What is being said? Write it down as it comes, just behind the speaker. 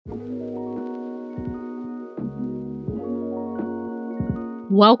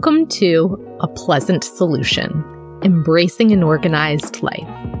Welcome to A Pleasant Solution, Embracing an Organized Life.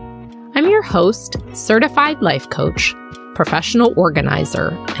 I'm your host, certified life coach, professional organizer,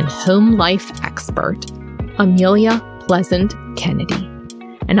 and home life expert, Amelia Pleasant Kennedy.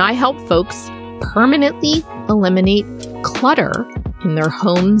 And I help folks permanently eliminate clutter in their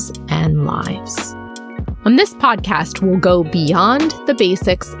homes and lives. On this podcast, we'll go beyond the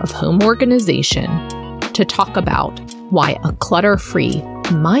basics of home organization to talk about why a clutter-free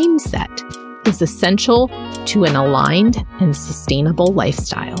mindset is essential to an aligned and sustainable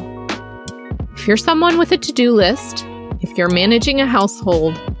lifestyle. If you're someone with a to-do list, if you're managing a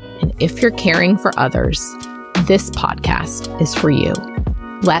household, and if you're caring for others, this podcast is for you.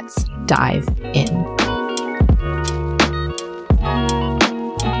 Let's dive in.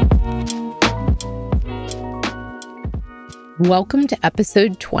 Welcome to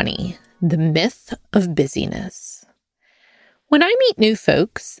episode 20, The Myth of Busyness. When I meet new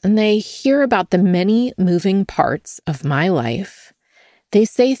folks and they hear about the many moving parts of my life, they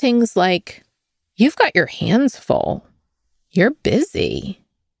say things like, "You've got your hands full. You're busy."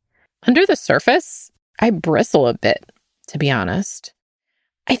 Under the surface, I bristle a bit, to be honest.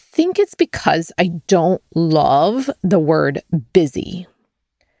 I think it's because I don't love the word busy.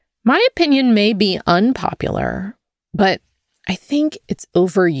 My opinion may be unpopular, but I think it's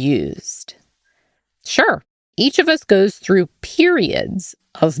overused. Sure, each of us goes through periods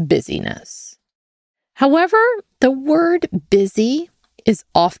of busyness. However, the word busy is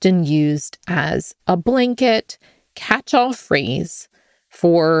often used as a blanket, catch-all phrase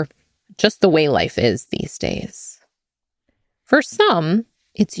for just the way life is these days. For some,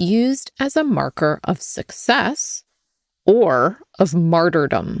 it's used as a marker of success or of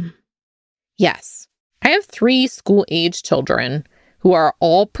martyrdom. Yes, I have 3 school-age children who are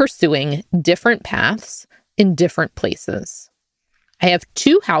all pursuing different paths in different places. I have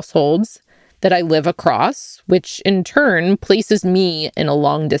 2 households that I live across, which in turn places me in a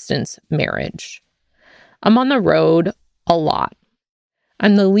long-distance marriage. I'm on the road a lot.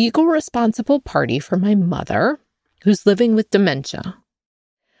 I'm the legal responsible party for my mother, who's living with dementia.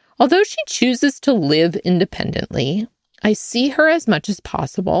 Although she chooses to live independently, I see her as much as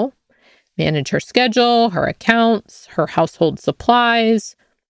possible, manage her schedule, her accounts, her household supplies,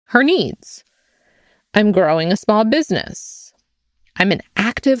 her needs. I'm growing a small business. I'm an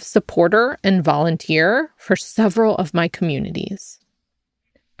active supporter and volunteer for several of my communities.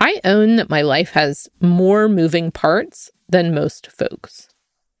 I own that my life has more moving parts than most folks.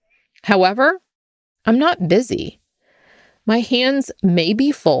 However, I'm not busy. My hands may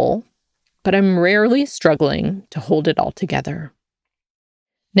be full, but I'm rarely struggling to hold it all together.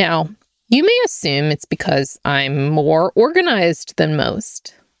 Now, you may assume it's because I'm more organized than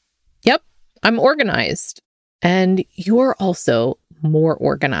most. Yep, I'm organized. And you're also more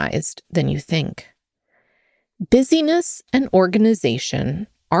organized than you think. Busyness and organization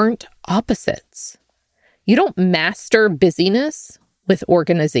aren't opposites. You don't master busyness with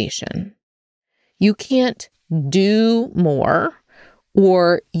organization. You can't do more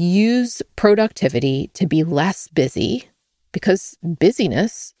or use productivity to be less busy because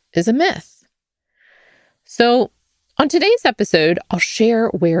busyness is a myth. So, on today's episode, I'll share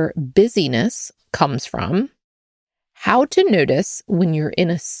where busyness comes from, how to notice when you're in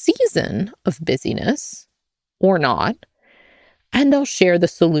a season of busyness or not, and I'll share the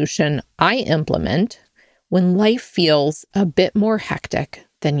solution I implement when life feels a bit more hectic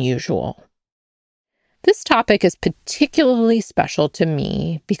than usual. This topic is particularly special to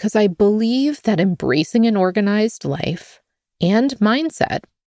me because I believe that embracing an organized life and mindset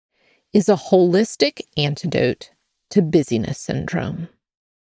is a holistic antidote to busyness syndrome.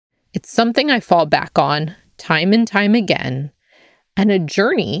 It's something I fall back on time and time again, and a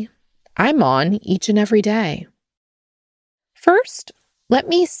journey I'm on each and every day. First, let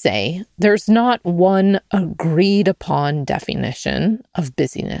me say there's not one agreed upon definition of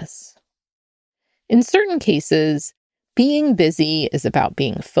busyness. In certain cases, being busy is about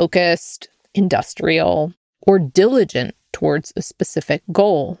being focused, industrial, or diligent towards a specific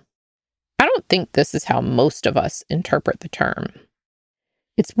goal. I don't think this is how most of us interpret the term.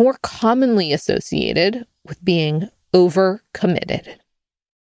 It's more commonly associated with being overcommitted.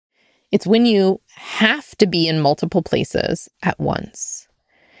 It's when you have to be in multiple places at once.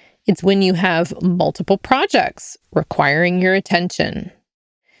 It's when you have multiple projects requiring your attention.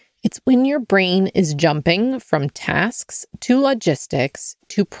 It's when your brain is jumping from tasks to logistics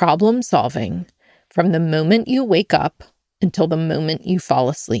to problem solving from the moment you wake up until the moment you fall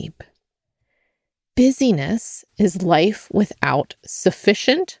asleep. Busyness is life without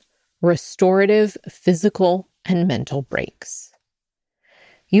sufficient restorative physical and mental breaks.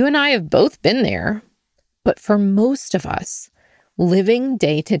 You and I have both been there, but for most of us, living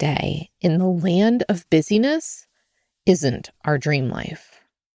day to day in the land of busyness isn't our dream life.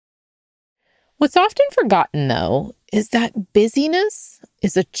 What's often forgotten, though, is that busyness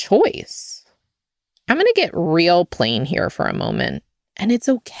is a choice. I'm going to get real plain here for a moment, and it's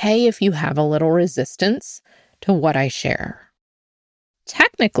okay if you have a little resistance to what I share.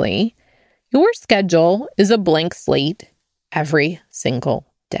 Technically, your schedule is a blank slate every single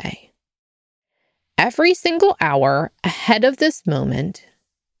day. Every single hour ahead of this moment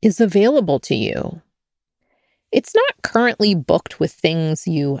is available to you. It's not currently booked with things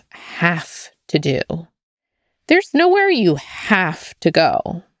you have to do. There's nowhere you have to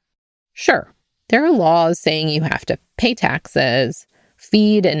go. Sure, there are laws saying you have to pay taxes,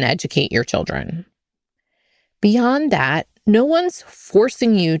 feed and educate your children. Beyond that, no one's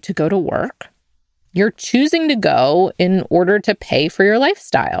forcing you to go to work. You're choosing to go in order to pay for your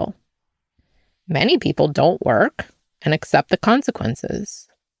lifestyle. Many people don't work and accept the consequences.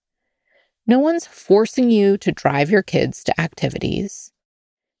 No one's forcing you to drive your kids to activities.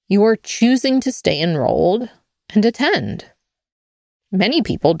 You are choosing to stay enrolled and attend. Many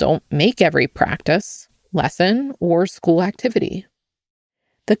people don't make every practice, lesson, or school activity.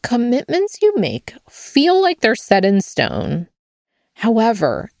 The commitments you make feel like they're set in stone.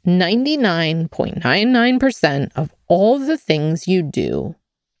 However, 99.99% of all the things you do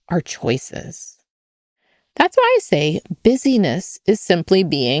are choices. That's why I say busyness is simply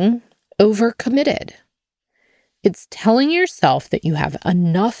being overcommitted. It's telling yourself that you have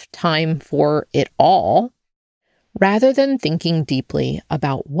enough time for it all, rather than thinking deeply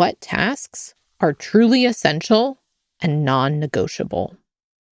about what tasks are truly essential and non-negotiable.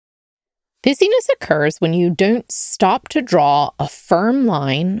 Busyness occurs when you don't stop to draw a firm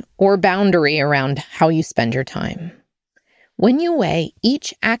line or boundary around how you spend your time. When you weigh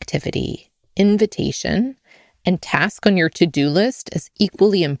each activity, invitation, and task on your to-do list as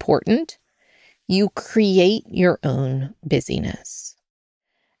equally important, you create your own busyness.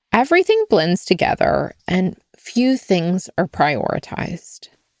 Everything blends together and few things are prioritized.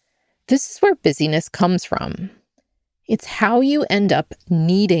 This is where busyness comes from. It's how you end up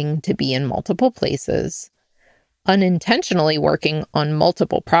needing to be in multiple places, unintentionally working on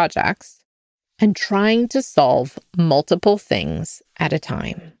multiple projects, and trying to solve multiple things at a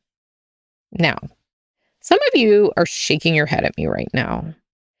time. Now, some of you are shaking your head at me right now.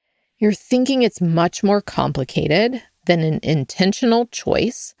 You're thinking it's much more complicated than an intentional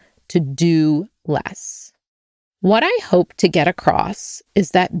choice to do less. What I hope to get across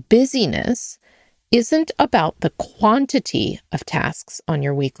is that busyness isn't about the quantity of tasks on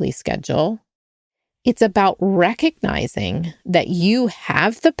your weekly schedule. It's about recognizing that you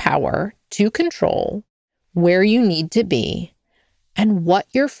have the power to control where you need to be and what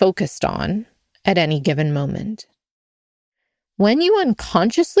you're focused on at any given moment. When you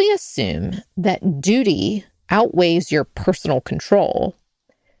unconsciously assume that duty outweighs your personal control,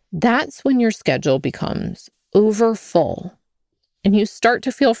 that's when your schedule becomes overfull and you start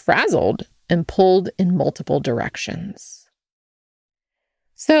to feel frazzled and pulled in multiple directions.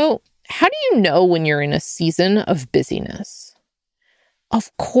 So, how do you know when you're in a season of busyness?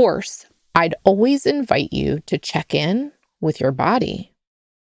 Of course, I'd always invite you to check in with your body.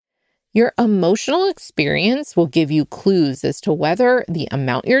 Your emotional experience will give you clues as to whether the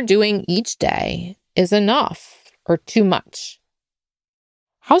amount you're doing each day is enough or too much.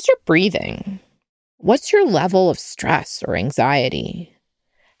 How's your breathing? What's your level of stress or anxiety?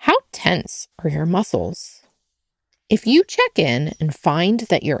 How tense are your muscles? If you check in and find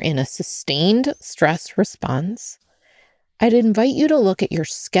that you're in a sustained stress response, I'd invite you to look at your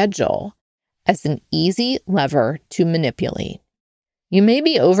schedule as an easy lever to manipulate. You may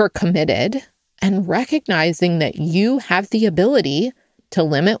be overcommitted, and recognizing that you have the ability to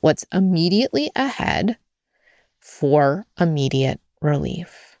limit what's immediately ahead for immediate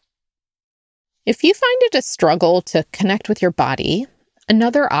relief. If you find it a struggle to connect with your body,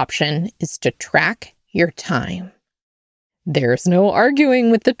 another option is to track your time. There's no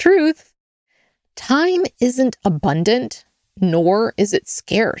arguing with the truth. Time isn't abundant, nor is it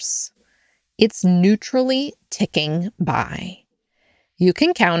scarce. It's neutrally ticking by. You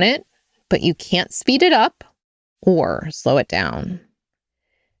can count it, but you can't speed it up or slow it down.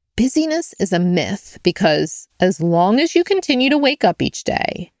 Busyness is a myth because as long as you continue to wake up each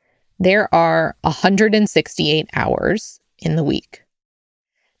day, there are 168 hours in the week.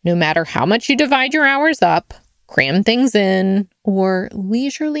 No matter how much you divide your hours up, cram things in, or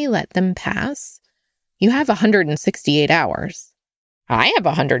leisurely let them pass, you have 168 hours. I have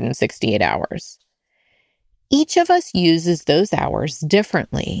 168 hours. Each of us uses those hours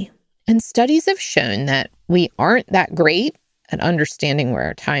differently, and studies have shown that we aren't that great at understanding where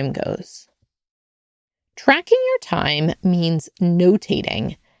our time goes. Tracking your time means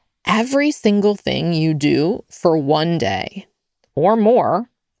notating every single thing you do for one day or more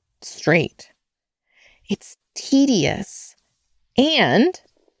straight. It's tedious, and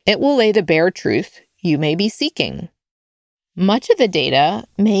it will lay the bare truth you may be seeking. Much of the data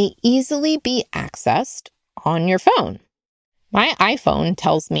may easily be accessed on your phone. My iPhone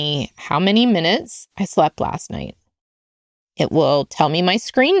tells me how many minutes I slept last night. It will tell me my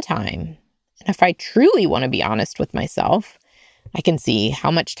screen time. And if I truly want to be honest with myself, I can see how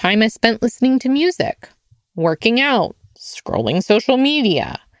much time I spent listening to music, working out, scrolling social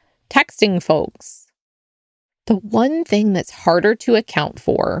media, texting folks. The one thing that's harder to account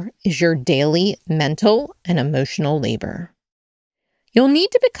for is your daily mental and emotional labor. You'll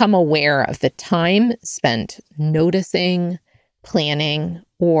need to become aware of the time spent noticing, planning,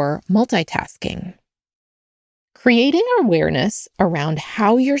 or multitasking. Creating awareness around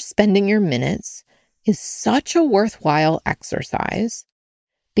how you're spending your minutes is such a worthwhile exercise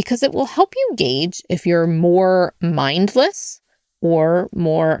because it will help you gauge if you're more mindless or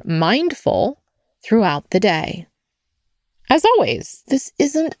more mindful throughout the day. As always, this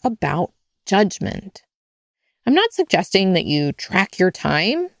isn't about judgment. I'm not suggesting that you track your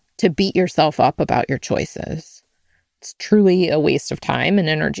time to beat yourself up about your choices. It's truly a waste of time and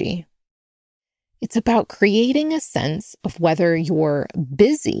energy. It's about creating a sense of whether you're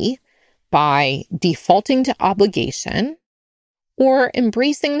busy by defaulting to obligation or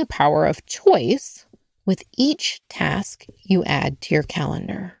embracing the power of choice with each task you add to your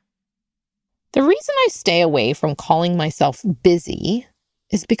calendar. The reason I stay away from calling myself busy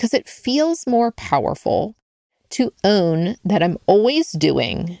is because it feels more powerful to own that I'm always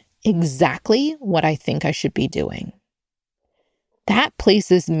doing exactly what I think I should be doing. That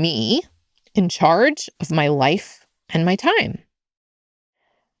places me in charge of my life and my time.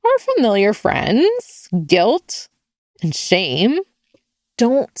 Our familiar friends, guilt and shame,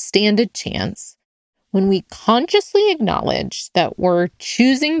 don't stand a chance when we consciously acknowledge that we're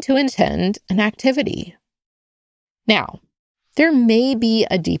choosing to attend an activity. Now, there may be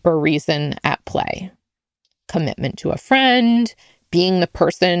a deeper reason at play. Commitment to a friend, being the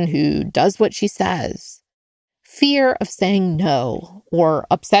person who does what she says, fear of saying no or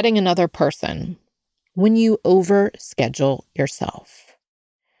upsetting another person when you overschedule yourself.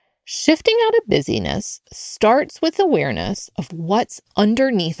 Shifting out of busyness starts with awareness of what's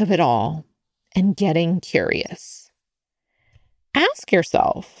underneath of it all and getting curious. Ask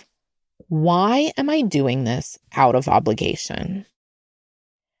yourself, why am I doing this out of obligation?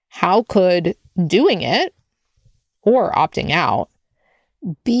 How could doing it or opting out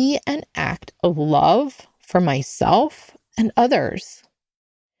be an act of love for myself and others?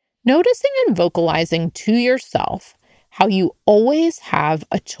 Noticing and vocalizing to yourself how you always have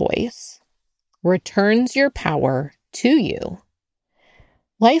a choice returns your power to you.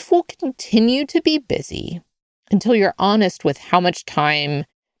 Life will continue to be busy until you're honest with how much time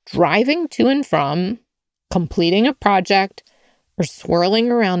driving to and from, completing a project, or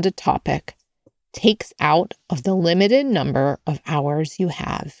swirling around a topic takes out of the limited number of hours you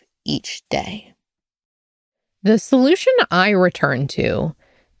have each day. The solution I return to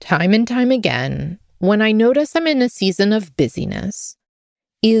time and time again when I notice I'm in a season of busyness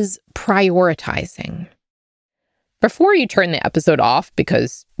is prioritizing. Before you turn the episode off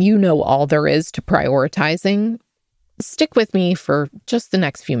because you know all there is to prioritizing, stick with me for just the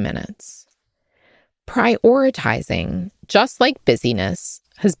next few minutes. Prioritizing, just like busyness,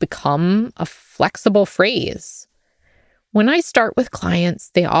 has become a flexible phrase. When I start with clients,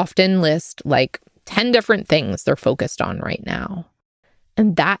 they often list like 10 different things they're focused on right now.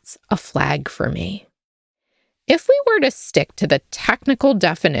 And that's a flag for me. If we were to stick to the technical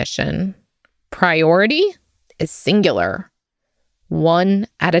definition, priority is singular, one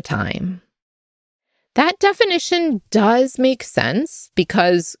at a time. That definition does make sense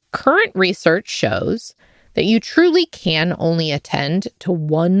because current research shows that you truly can only attend to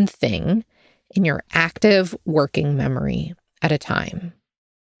one thing in your active working memory at a time.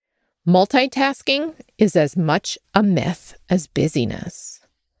 Multitasking is as much a myth as busyness.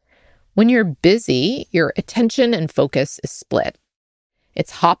 When you're busy, your attention and focus is split.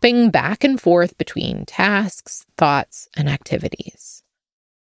 It's hopping back and forth between tasks, thoughts, and activities.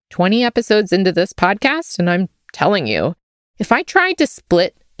 20 episodes into this podcast, and I'm telling you, if I tried to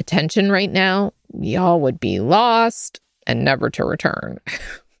split attention right now, y'all would be lost and never to return.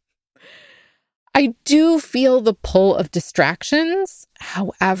 I do feel the pull of distractions.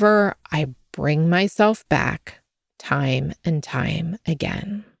 However, I bring myself back time and time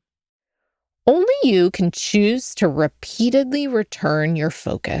again. Only you can choose to repeatedly return your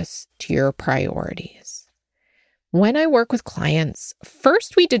focus to your priorities. When I work with clients,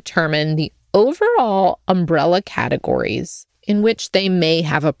 first we determine the overall umbrella categories in which they may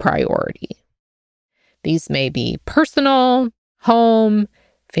have a priority. These may be personal, home,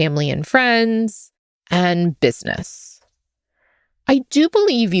 family and friends, and business. I do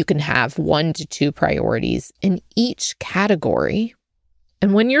believe you can have 1 to 2 priorities in each category.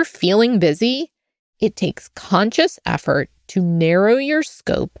 And when you're feeling busy, it takes conscious effort to narrow your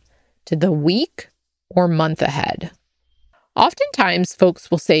scope to the week or month ahead. Oftentimes, folks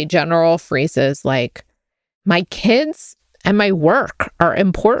will say general phrases like, "My kids and my work are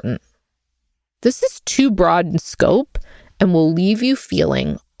important." This is too broad in scope and will leave you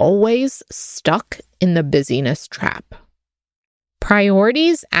feeling always stuck in the busyness trap.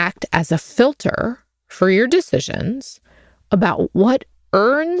 Priorities act as a filter for your decisions about what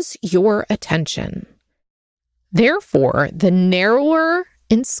earns your attention. Therefore, the narrower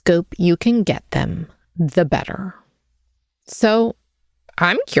in scope you can get them, the better. So,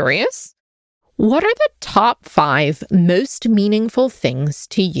 I'm curious, what are the top 5 most meaningful things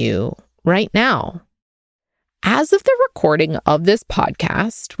to you right now? As of the recording of this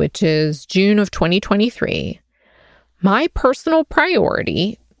podcast, which is June of 2023, my personal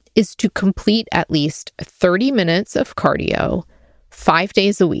priority is to complete at least 30 minutes of cardio 5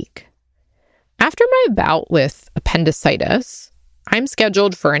 days a week. After my bout with appendicitis, I'm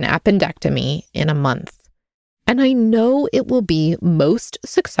scheduled for an appendectomy in a month, and I know it will be most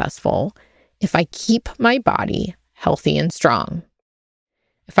successful if I keep my body healthy and strong.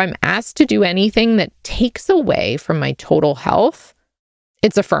 If I'm asked to do anything that takes away from my total health,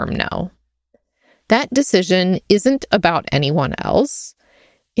 it's a firm no. That decision isn't about anyone else.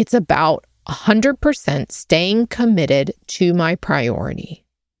 It's about 100% staying committed to my priority.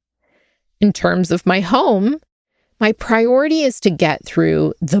 In terms of my home, my priority is to get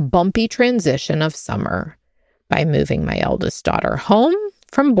through the bumpy transition of summer by moving my eldest daughter home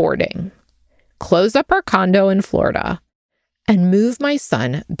from boarding, close up our condo in Florida, and move my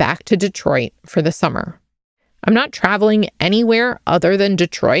son back to Detroit for the summer. I'm not traveling anywhere other than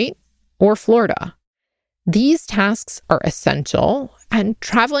Detroit or Florida. These tasks are essential, and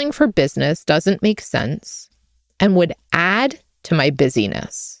traveling for business doesn't make sense and would add to my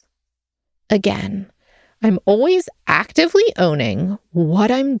busyness. Again, I'm always actively owning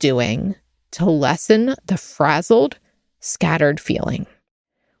what I'm doing to lessen the frazzled, scattered feeling.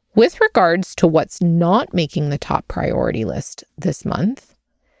 With regards to what's not making the top priority list this month,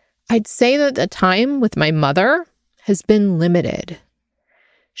 I'd say that the time with my mother has been limited.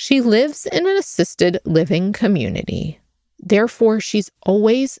 She lives in an assisted living community. Therefore, she's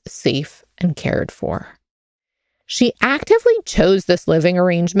always safe and cared for. She actively chose this living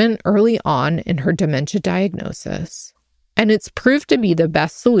arrangement early on in her dementia diagnosis, and it's proved to be the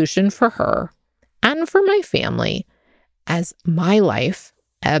best solution for her and for my family as my life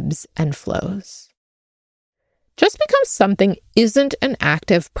ebbs and flows. Just because something isn't an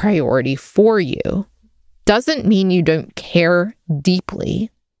active priority for you doesn't mean you don't care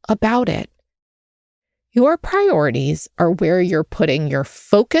deeply about it. Your priorities are where you're putting your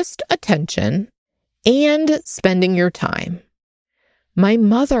focused attention and spending your time. My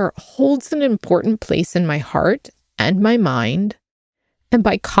mother holds an important place in my heart and my mind, and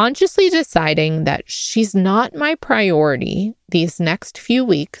by consciously deciding that she's not my priority these next few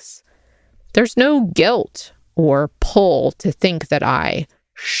weeks, there's no guilt or pull to think that I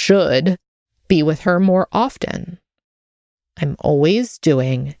should be with her more often. I'm always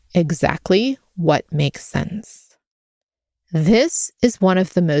doing exactly what makes sense. This is one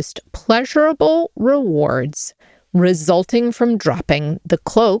of the most pleasurable rewards resulting from dropping the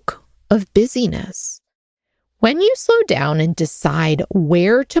cloak of busyness. When you slow down and decide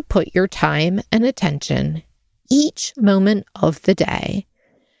where to put your time and attention each moment of the day,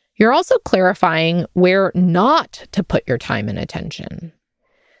 you're also clarifying where not to put your time and attention.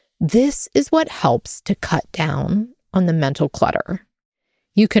 This is what helps to cut down on the mental clutter.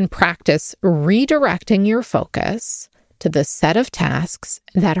 You can practice redirecting your focus to the set of tasks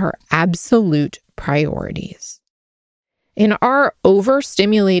that are absolute priorities. In our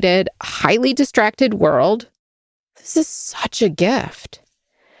overstimulated, highly distracted world, this is such a gift.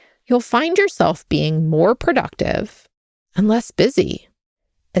 You'll find yourself being more productive and less busy,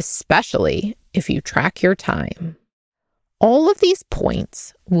 especially if you track your time. All of these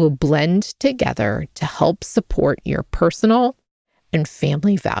points will blend together to help support your personal and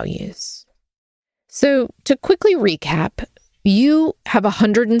family values. So, to quickly recap, You have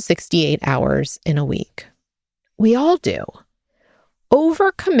 168 hours in a week. We all do.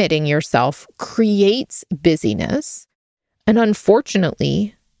 Overcommitting yourself creates busyness, and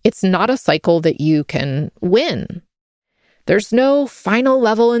unfortunately, it's not a cycle that you can win. There's no final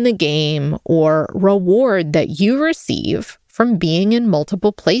level in the game or reward that you receive from being in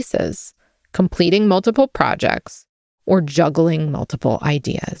multiple places, completing multiple projects, or juggling multiple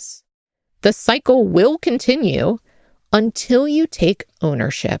ideas. The cycle will continue until you take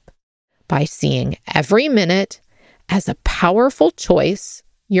ownership by seeing every minute as a powerful choice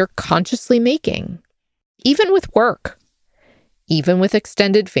you're consciously making, even with work, even with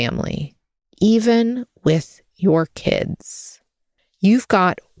extended family, even with your kids. You've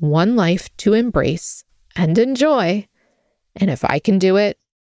got one life to embrace and enjoy, and if I can do it,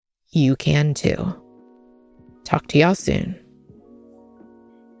 you can too. Talk to y'all soon.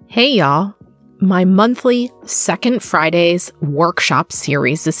 Hey y'all, my monthly Second Fridays workshop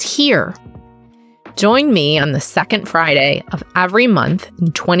series is here. Join me on the second Friday of every month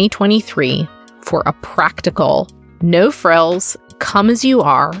in 2023 for a practical, no frills, come as you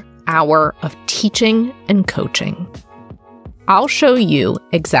are hour of teaching and coaching. I'll show you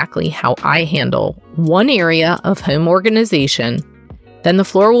exactly how I handle one area of home organization. Then the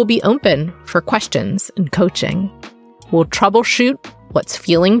floor will be open for questions and coaching. We'll troubleshoot what's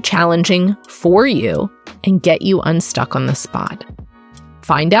feeling challenging for you and get you unstuck on the spot.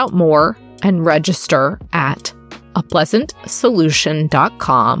 Find out more and register at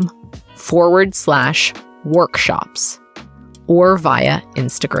apleasantsolution.com/workshops or via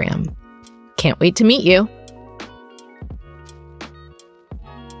Instagram. Can't wait to meet you.